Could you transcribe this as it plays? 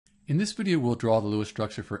In this video, we'll draw the Lewis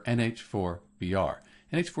structure for NH4Br.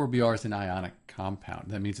 NH4Br is an ionic compound.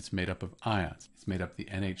 That means it's made up of ions. It's made up of the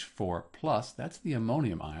NH4+, that's the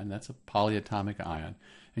ammonium ion, that's a polyatomic ion,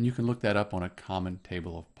 and you can look that up on a common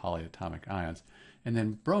table of polyatomic ions. And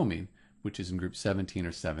then bromine, which is in group 17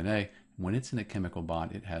 or 7a, when it's in a chemical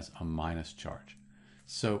bond, it has a minus charge.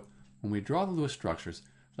 So when we draw the Lewis structures,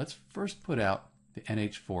 let's first put out the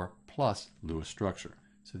NH4+ Lewis structure.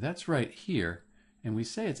 So that's right here, and we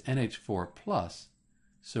say it's NH4+,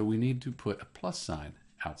 so we need to put a plus sign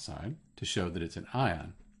outside to show that it's an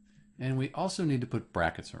ion, and we also need to put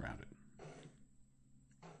brackets around it.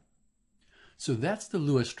 So that's the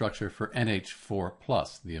Lewis structure for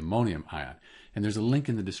NH4+, the ammonium ion, and there's a link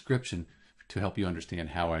in the description to help you understand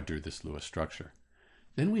how I drew this Lewis structure.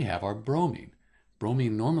 Then we have our bromine.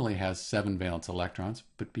 Bromine normally has 7 valence electrons,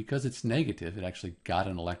 but because it's negative, it actually got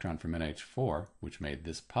an electron from NH4, which made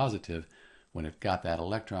this positive. When it got that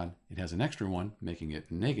electron, it has an extra one, making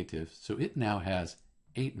it negative, so it now has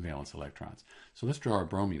 8 valence electrons. So let's draw our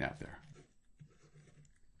bromine out there.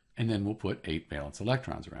 And then we'll put 8 valence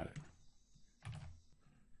electrons around it.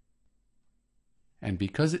 And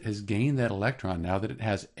because it has gained that electron, now that it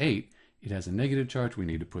has 8, it has a negative charge. We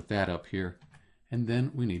need to put that up here, and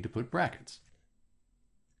then we need to put brackets.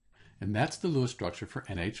 And that's the Lewis structure for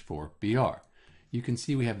NH4Br. You can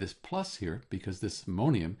see we have this plus here because this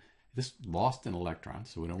ammonium, this lost an electron,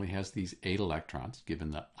 so it only has these 8 electrons,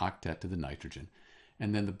 given the octet to the nitrogen.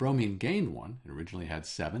 And then the bromine gained one. It originally had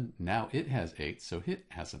 7. Now it has 8, so it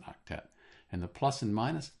has an octet. And the plus and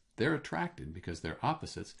minus, they're attracted because they're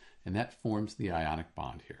opposites, and that forms the ionic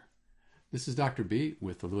bond here. This is Dr. B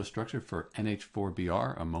with the Lewis structure for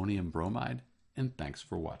NH4Br ammonium bromide, and thanks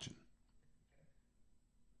for watching.